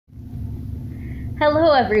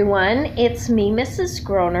Hello everyone, it's me, Mrs.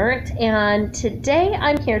 Gronert, and today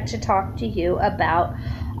I'm here to talk to you about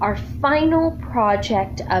our final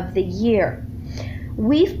project of the year.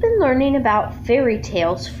 We've been learning about fairy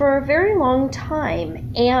tales for a very long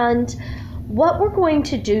time, and what we're going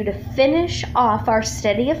to do to finish off our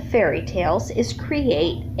study of fairy tales is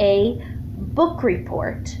create a book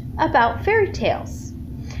report about fairy tales.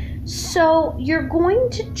 So you're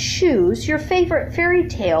going to choose your favorite fairy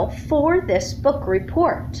tale for this book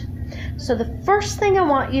report. So the first thing I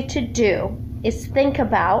want you to do is think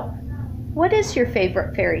about, what is your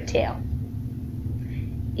favorite fairy tale?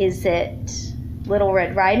 Is it Little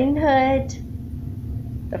Red Riding Hood,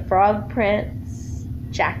 The Frog Prince,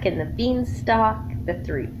 Jack and the Beanstalk, The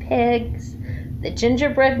Three Pigs, The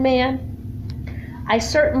Gingerbread Man? I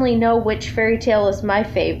certainly know which fairy tale is my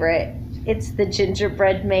favorite. It's The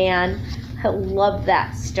Gingerbread Man. I love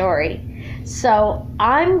that story. So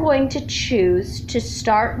I'm going to choose to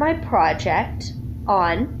start my project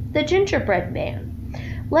on The Gingerbread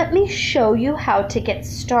Man. Let me show you how to get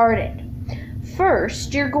started.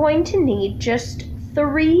 First, you're going to need just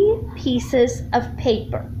 3 pieces of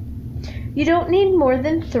paper. You don't need more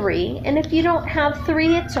than 3, and if you don't have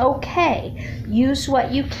 3, it's okay. Use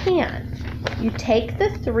what you can. You take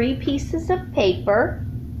the 3 pieces of paper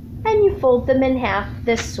and you fold them in half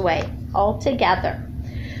this way, all together.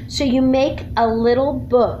 So you make a little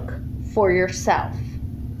book for yourself.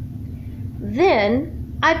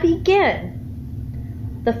 Then I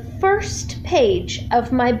begin. The first page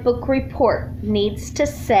of my book report needs to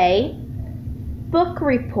say, Book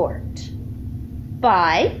Report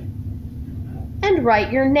by, and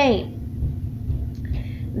write your name.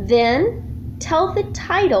 Then tell the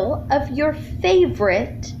title of your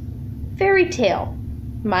favorite fairy tale.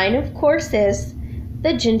 Mine, of course, is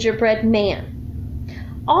The Gingerbread Man.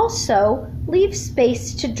 Also, leave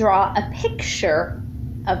space to draw a picture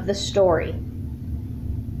of the story.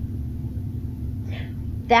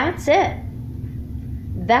 That's it.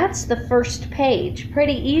 That's the first page.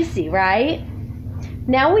 Pretty easy, right?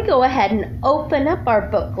 Now we go ahead and open up our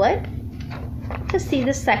booklet to see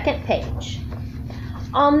the second page.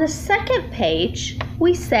 On the second page,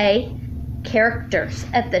 we say characters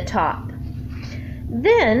at the top.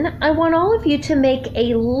 Then I want all of you to make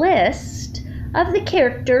a list of the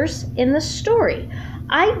characters in the story.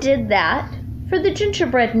 I did that for The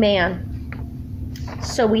Gingerbread Man.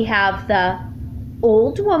 So we have the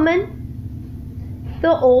old woman,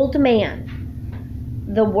 the old man,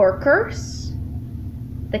 the workers,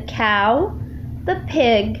 the cow, the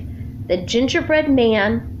pig, the gingerbread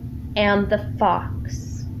man, and the fox.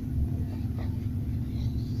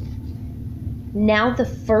 Now the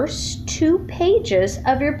first 2 pages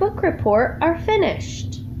of your book report are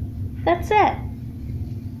finished. That's it.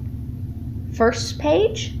 First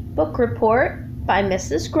page, book report by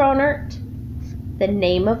Mrs. Gronert, the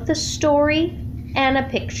name of the story, and a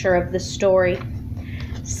picture of the story.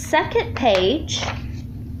 Second page,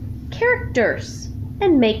 characters,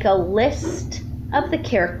 and make a list of the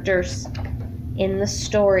characters in the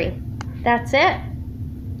story. That's it.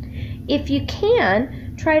 If you can,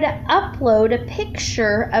 try to upload a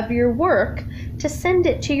picture of your work to send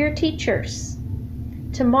it to your teachers.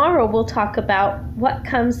 Tomorrow we'll talk about what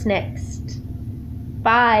comes next.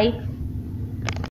 Bye.